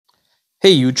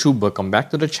Hey YouTube, welcome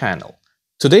back to the channel.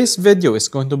 Today's video is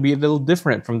going to be a little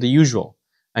different from the usual.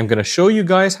 I'm going to show you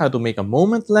guys how to make a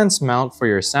moment lens mount for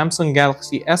your Samsung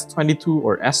Galaxy S22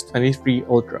 or S23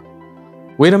 Ultra.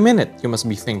 Wait a minute, you must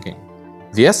be thinking.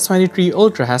 The S23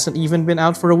 Ultra hasn't even been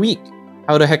out for a week.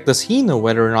 How the heck does he know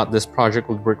whether or not this project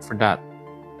would work for that?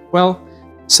 Well,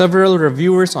 several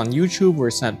reviewers on YouTube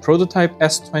were sent prototype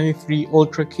S23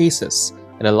 Ultra cases,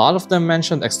 and a lot of them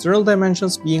mentioned external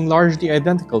dimensions being largely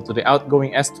identical to the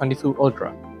outgoing S22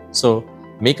 Ultra, so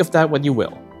make of that what you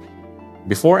will.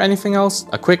 Before anything else,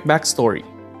 a quick backstory.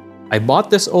 I bought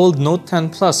this old Note 10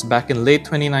 Plus back in late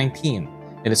 2019,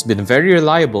 and it's been very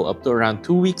reliable up to around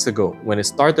 2 weeks ago when it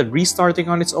started restarting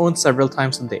on its own several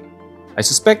times a day. I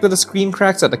suspect that the screen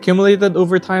cracks that accumulated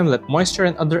over time let moisture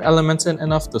and other elements in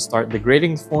enough to start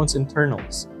degrading the phone's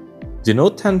internals. The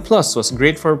Note 10 Plus was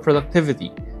great for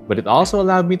productivity, but it also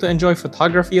allowed me to enjoy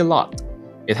photography a lot.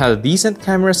 It had a decent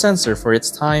camera sensor for its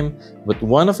time, but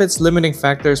one of its limiting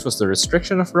factors was the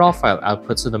restriction of RAW file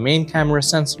outputs to the main camera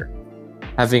sensor.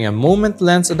 Having a moment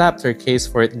lens adapter case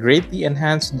for it greatly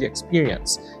enhanced the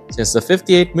experience, since the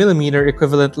 58mm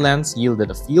equivalent lens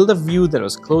yielded a field of view that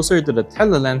was closer to the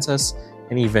telelenses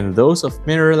and even those of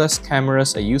mirrorless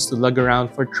cameras I used to lug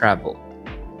around for travel.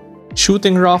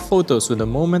 Shooting raw photos with a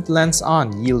moment lens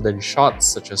on yielded shots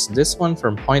such as this one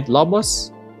from Point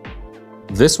Lobos,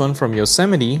 this one from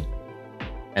Yosemite,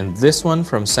 and this one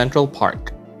from Central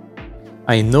Park.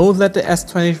 I know that the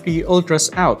S23 Ultra's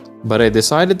out, but I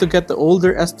decided to get the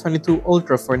older S22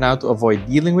 Ultra for now to avoid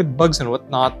dealing with bugs and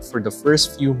whatnot for the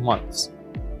first few months.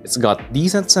 It's got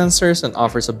decent sensors and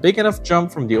offers a big enough jump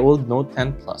from the old Note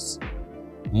 10 Plus.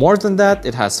 More than that,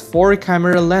 it has 4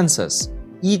 camera lenses,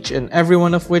 each and every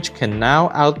one of which can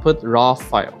now output RAW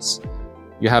files.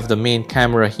 You have the main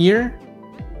camera here,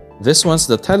 this one's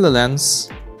the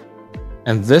telelens,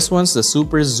 and this one's the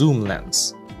super zoom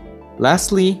lens.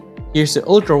 Lastly, here's the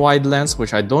ultra-wide lens,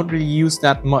 which I don't really use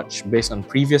that much based on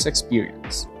previous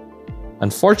experience.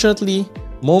 Unfortunately,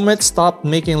 Moment stopped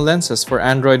making lenses for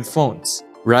Android phones.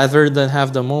 Rather than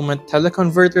have the Moment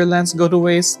teleconverter lens go to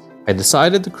waste, I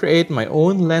decided to create my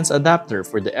own lens adapter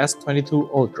for the S22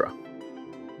 Ultra.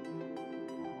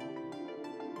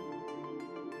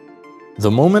 The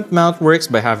Moment mount works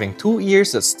by having 2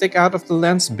 ears that stick out of the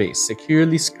lens base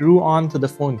securely screw on to the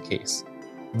phone case.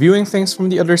 Viewing things from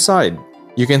the other side,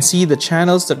 you can see the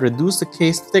channels that reduce the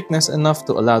case thickness enough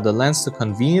to allow the lens to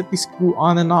conveniently screw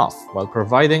on and off while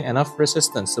providing enough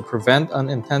resistance to prevent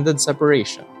unintended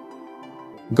separation.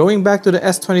 Going back to the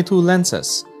S22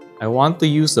 lenses, I want to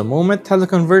use the Moment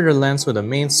teleconverter lens with a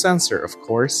main sensor, of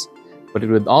course, but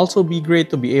it would also be great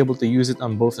to be able to use it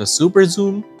on both the super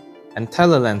zoom and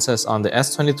telelenses on the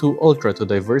S22 Ultra to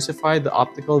diversify the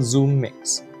optical zoom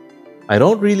mix. I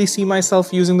don't really see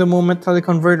myself using the Moment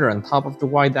teleconverter on top of the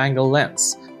wide-angle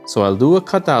lens, so I'll do a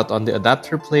cutout on the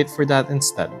adapter plate for that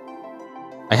instead.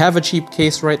 I have a cheap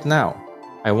case right now.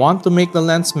 I want to make the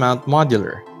lens mount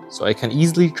modular, so I can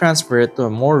easily transfer it to a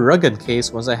more rugged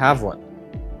case once I have one.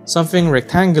 Something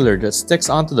rectangular that sticks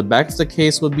onto the back of the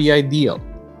case would be ideal.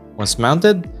 Once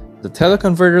mounted, the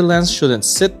teleconverter lens shouldn't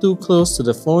sit too close to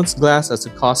the phone's glass as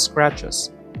to cause scratches.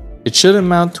 It shouldn't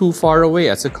mount too far away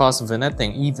as to cause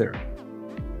vignetting either.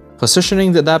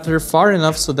 Positioning the adapter far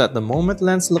enough so that the Moment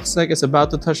lens looks like it's about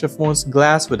to touch the phone's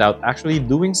glass without actually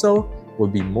doing so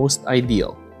would be most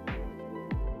ideal.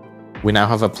 We now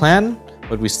have a plan,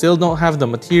 but we still don't have the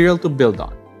material to build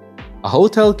on. A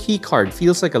hotel keycard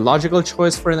feels like a logical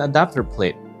choice for an adapter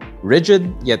plate,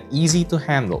 rigid yet easy to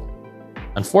handle.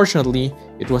 Unfortunately,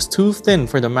 it was too thin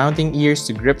for the mounting ears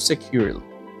to grip securely.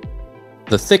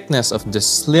 The thickness of this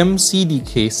slim CD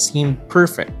case seemed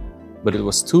perfect, but it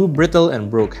was too brittle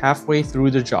and broke halfway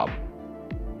through the job.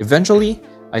 Eventually,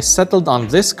 I settled on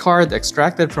this card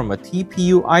extracted from a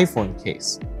TPU iPhone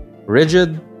case.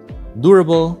 Rigid,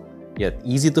 durable, yet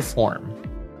easy to form.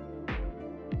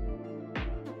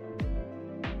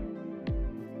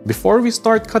 Before we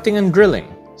start cutting and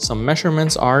drilling, some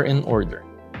measurements are in order.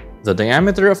 The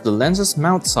diameter of the lens's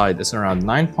mount side is around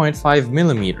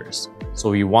 9.5mm, so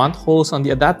we want holes on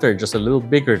the adapter just a little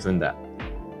bigger than that.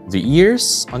 The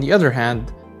ears, on the other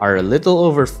hand, are a little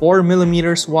over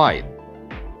 4mm wide.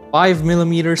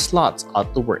 5mm slots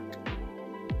ought to work.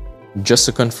 Just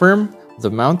to confirm,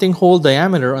 the mounting hole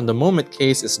diameter on the Moment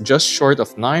case is just short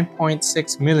of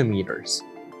 9.6mm.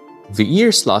 The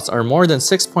ear slots are more than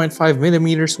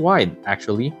 6.5mm wide,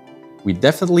 actually. We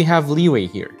definitely have leeway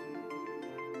here.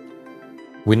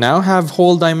 We now have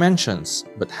hole dimensions,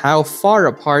 but how far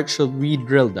apart should we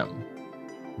drill them?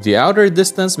 The outer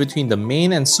distance between the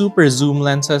main and super zoom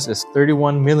lenses is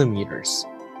 31mm.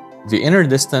 The inner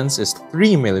distance is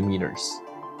 3 millimeters.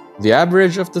 The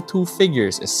average of the two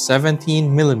figures is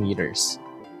 17 millimeters.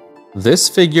 This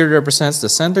figure represents the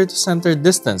center-to-center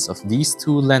distance of these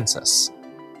two lenses.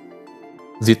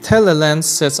 The telelens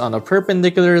sits on a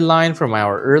perpendicular line from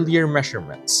our earlier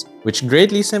measurements, which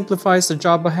greatly simplifies the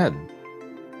job ahead.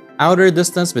 Outer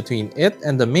distance between it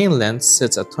and the main lens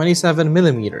sits at 27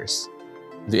 millimeters.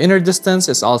 The inner distance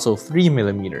is also 3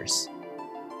 millimeters.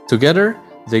 Together,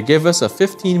 they give us a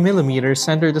 15 millimeter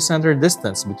center-to-center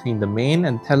distance between the main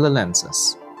and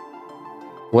telelenses.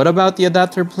 What about the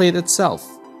adapter plate itself?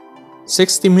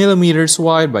 60 millimeters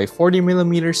wide by 40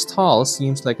 millimeters tall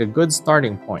seems like a good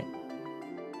starting point.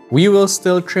 We will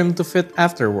still trim to fit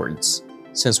afterwards,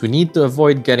 since we need to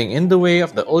avoid getting in the way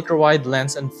of the ultra-wide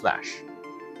lens and flash.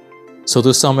 So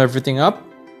to sum everything up,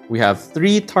 we have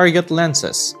 3 target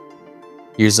lenses.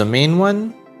 Here's the main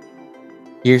one,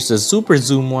 here's the super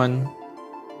zoom one,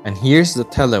 and here's the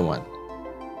tele one.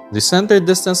 The center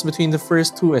distance between the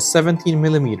first two is 17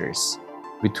 millimeters.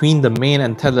 Between the main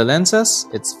and tele lenses,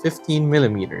 it's 15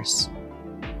 millimeters.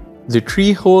 The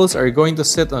 3 holes are going to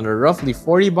sit on a roughly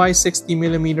 40 by 60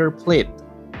 millimeter plate,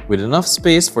 with enough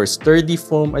space for sturdy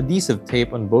foam adhesive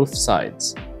tape on both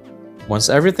sides. Once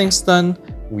everything's done,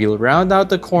 we'll round out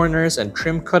the corners and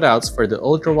trim cutouts for the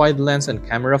ultra-wide lens and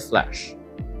camera flash.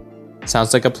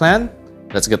 Sounds like a plan?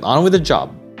 Let's get on with the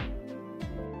job.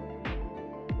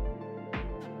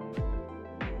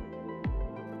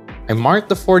 I marked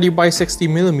the 40 by 60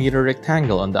 millimeter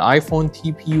rectangle on the iPhone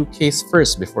TPU case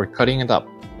first before cutting it up.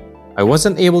 I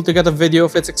wasn't able to get a video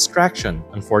of its extraction,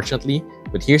 unfortunately,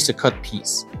 but here's the cut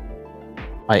piece.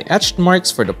 I etched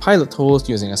marks for the pilot holes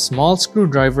using a small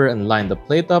screwdriver and lined the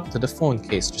plate up to the phone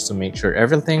case just to make sure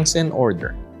everything's in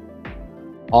order.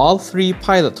 All 3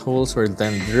 pilot holes were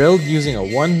then drilled using a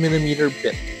 1mm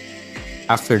bit.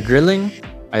 After drilling,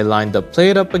 I lined the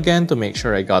plate up again to make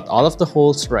sure I got all of the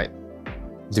holes right.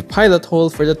 The pilot hole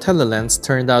for the telelens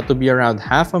turned out to be around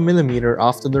half a millimeter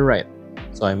off to the right,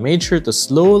 so I made sure to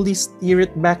slowly steer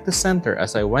it back to center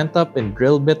as I went up in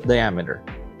drill bit diameter.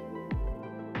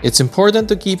 It's important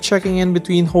to keep checking in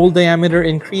between hole diameter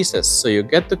increases so you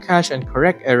get to catch and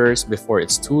correct errors before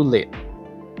it's too late.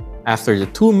 After the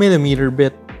 2mm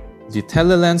bit, the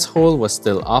telelens hole was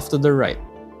still off to the right.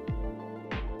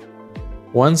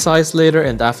 One size later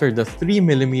and after the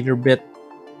 3mm bit,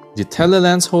 the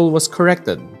telelens hole was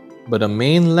corrected, but the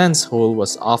main lens hole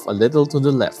was off a little to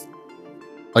the left.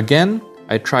 Again,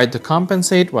 I tried to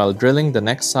compensate while drilling the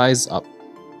next size up.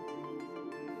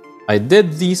 I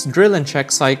did these drill and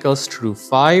check cycles through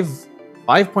 5,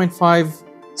 5.5,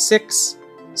 6,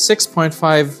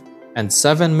 6.5, and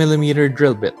 7mm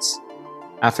drill bits.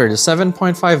 After the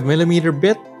 7.5mm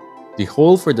bit, the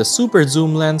hole for the super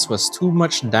zoom lens was too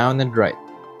much down and right.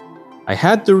 I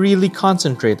had to really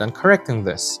concentrate on correcting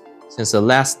this, since the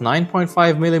last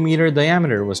 9.5mm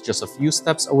diameter was just a few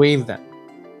steps away then.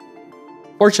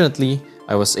 Fortunately,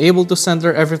 I was able to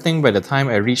center everything by the time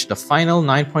I reached the final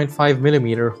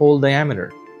 9.5mm hole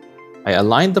diameter. I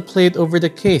aligned the plate over the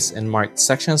case and marked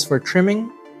sections for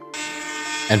trimming,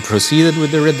 and proceeded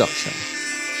with the reduction.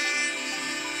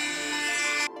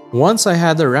 Once I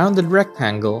had a rounded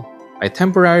rectangle, I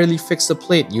temporarily fixed the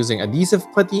plate using adhesive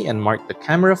putty and marked the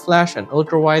camera flash and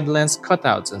ultra-wide lens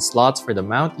cutouts and slots for the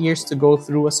mount ears to go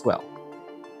through as well.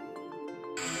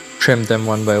 Trimmed them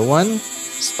one by one,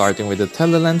 starting with the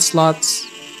telelens slots,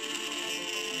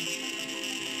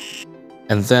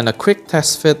 and then a quick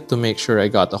test fit to make sure I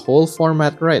got the whole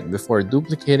format right before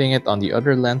duplicating it on the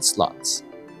other lens slots.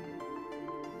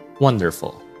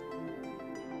 Wonderful.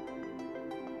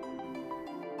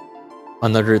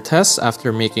 Another test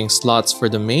after making slots for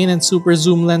the main and super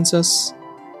zoom lenses.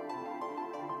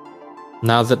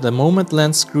 Now that the moment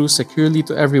lens screws securely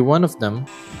to every one of them,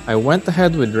 I went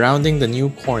ahead with rounding the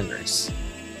new corners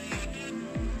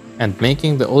and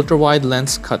making the ultra-wide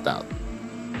lens cutout.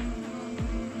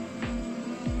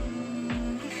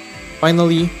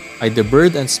 Finally, I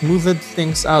deburred and smoothed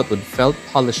things out with felt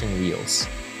polishing wheels.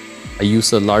 I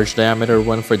used a large diameter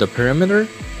one for the perimeter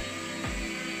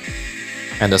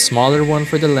and a smaller one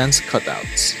for the lens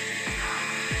cutouts.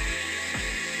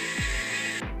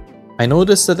 I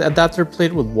noticed that the adapter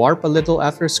plate would warp a little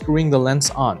after screwing the lens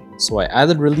on, so I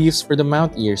added reliefs for the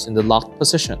mount ears in the locked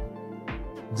position.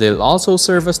 They'll also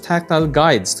serve as tactile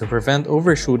guides to prevent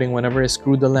overshooting whenever I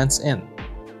screw the lens in.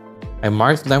 I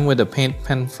marked them with a paint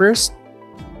pen first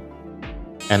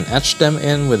and etched them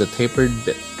in with a tapered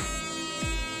bit.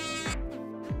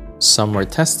 Some were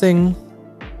testing,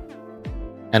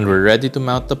 and we're ready to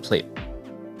mount the plate.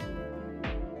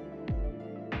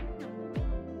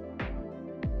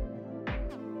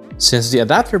 Since the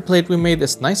adapter plate we made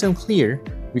is nice and clear,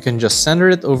 we can just center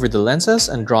it over the lenses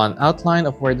and draw an outline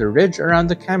of where the ridge around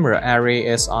the camera array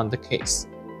is on the case.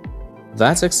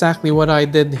 That's exactly what I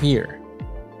did here.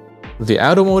 The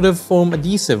automotive foam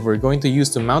adhesive we're going to use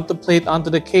to mount the plate onto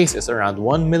the case is around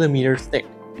 1mm thick,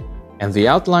 and the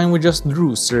outline we just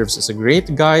drew serves as a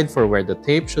great guide for where the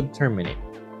tape should terminate.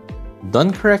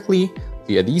 Done correctly,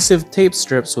 the adhesive tape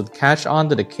strips would catch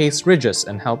onto the case ridges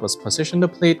and help us position the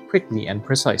plate quickly and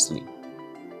precisely.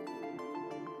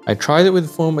 I tried it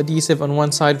with foam adhesive on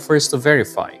one side first to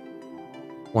verify.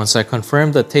 Once I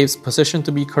confirmed the tape's position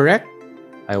to be correct,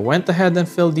 I went ahead and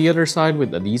filled the other side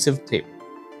with adhesive tape.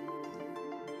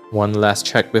 One last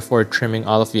check before trimming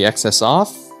all of the excess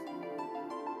off.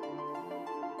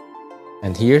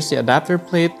 And here's the adapter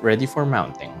plate ready for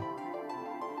mounting.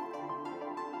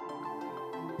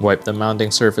 Wipe the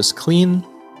mounting surface clean.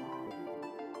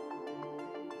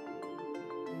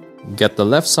 Get the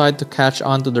left side to catch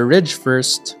onto the ridge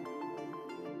first.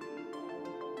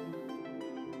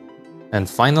 And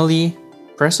finally,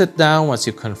 press it down once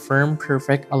you confirm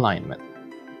perfect alignment.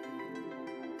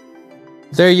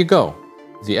 There you go!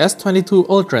 The S22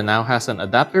 Ultra now has an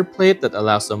adapter plate that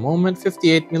allows the Moment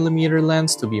 58mm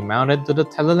lens to be mounted to the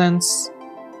telelens,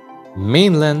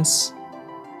 main lens,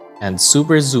 and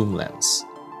super zoom lens.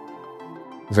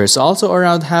 There's also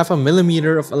around 0.5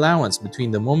 mm of allowance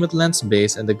between the Moment lens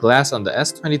base and the glass on the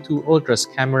S22 Ultra's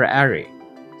camera array,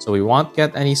 so we won't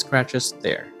get any scratches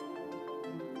there.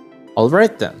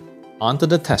 Alright then, on to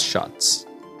the test shots.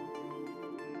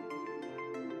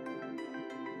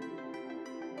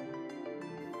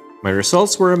 My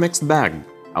results were a mixed bag.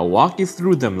 I'll walk you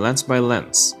through them lens by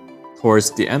lens.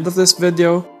 Towards the end of this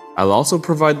video, I'll also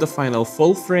provide the final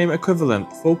full-frame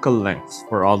equivalent focal lengths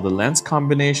for all the lens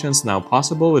combinations now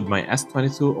possible with my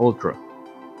S22 Ultra.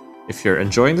 If you're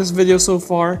enjoying this video so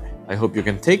far, I hope you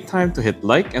can take time to hit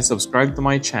like and subscribe to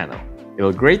my channel.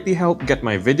 It'll greatly help get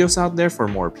my videos out there for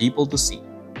more people to see.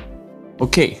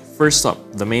 Okay, first up,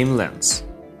 the main lens.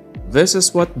 This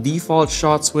is what default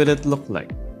shots with it look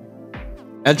like.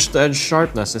 Edge-to-edge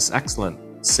sharpness is excellent,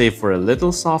 save for a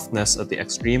little softness at the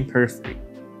extreme periphery.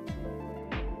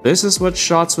 This is what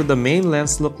shots with the main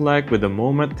lens look like with the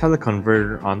Moment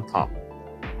teleconverter on top.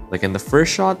 Like in the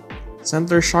first shot,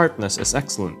 center sharpness is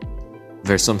excellent.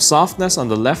 There's some softness on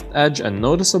the left edge and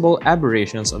noticeable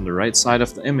aberrations on the right side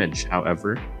of the image,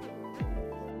 however.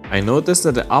 I noticed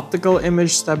that the optical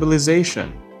image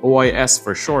stabilization, OIS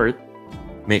for short,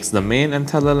 makes the main and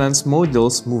telelens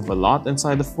modules move a lot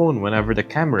inside the phone whenever the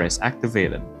camera is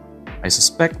activated. I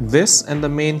suspect this and the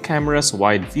main camera's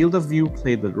wide field of view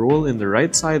played the role in the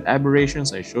right side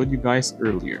aberrations I showed you guys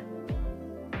earlier.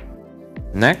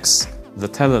 Next, the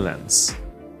telelens.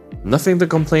 Nothing to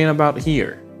complain about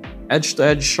here.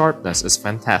 Edge-to-edge sharpness is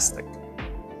fantastic.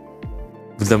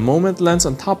 With the Moment lens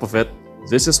on top of it,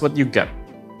 this is what you get.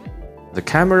 The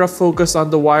camera focused on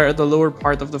the wire at the lower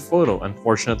part of the photo,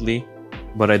 unfortunately,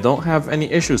 but I don't have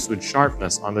any issues with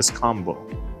sharpness on this combo.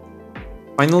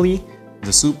 Finally,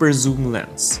 the super zoom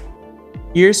lens.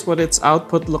 Here's what its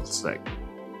output looks like.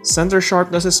 Center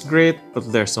sharpness is great,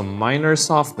 but there's some minor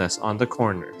softness on the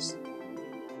corners.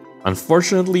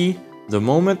 Unfortunately, the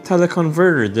Moment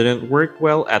teleconverter didn't work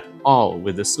well at all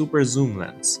with the super zoom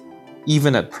lens.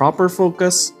 Even at proper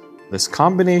focus, this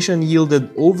combination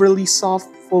yielded overly soft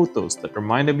photos that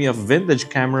reminded me of vintage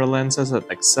camera lenses at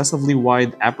excessively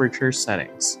wide aperture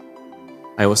settings.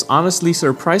 I was honestly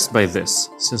surprised by this,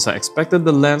 since I expected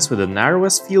the lens with the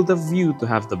narrowest field of view to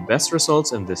have the best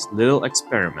results in this little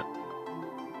experiment.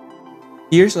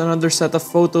 Here's another set of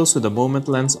photos with the Moment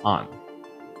lens on.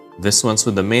 This one's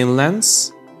with the main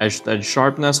lens. Edge-to-edge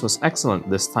sharpness was excellent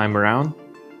this time around.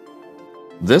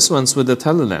 This one's with the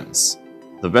telelens.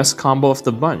 The best combo of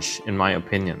the bunch, in my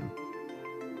opinion.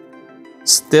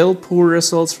 Still poor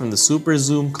results from the super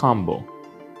zoom combo.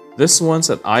 This one's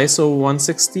at ISO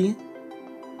 160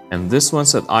 and this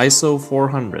one's at ISO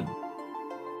 400.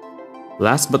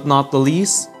 Last but not the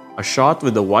least, a shot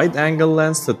with a wide-angle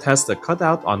lens to test the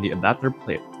cutout on the adapter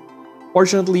plate.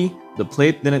 Fortunately, the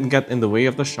plate didn't get in the way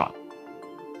of the shot.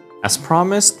 As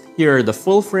promised, here are the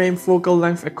full-frame focal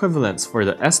length equivalents for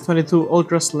the S22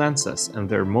 Ultra's lenses and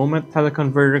their Moment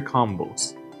teleconverter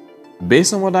combos.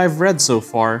 Based on what I've read so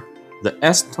far, the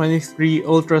S23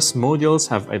 Ultra's modules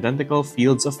have identical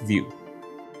fields of view.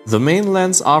 The main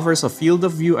lens offers a field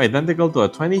of view identical to a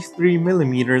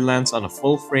 23mm lens on a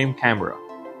full-frame camera.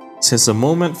 Since the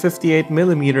Moment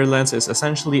 58mm lens is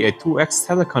essentially a 2x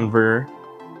teleconverter,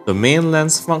 the main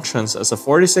lens functions as a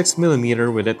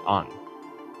 46mm with it on.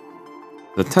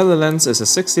 The telelens is a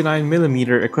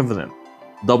 69mm equivalent,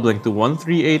 doubling to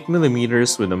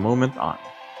 138mm with the Moment on.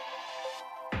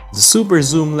 The super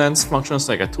zoom lens functions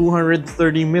like a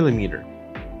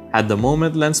 230mm. Had the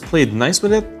moment lens played nice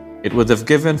with it, it would have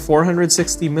given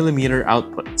 460mm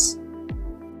outputs.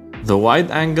 The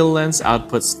wide-angle lens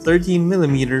outputs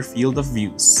 13mm field of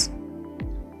views.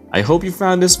 I hope you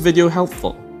found this video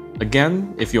helpful.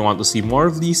 Again, if you want to see more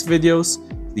of these videos,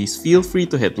 please feel free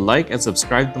to hit like and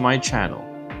subscribe to my channel.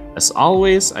 As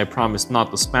always, I promise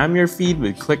not to spam your feed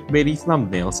with clickbaity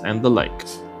thumbnails and the like.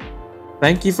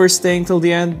 Thank you for staying till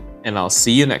the end, and I'll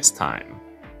see you next time.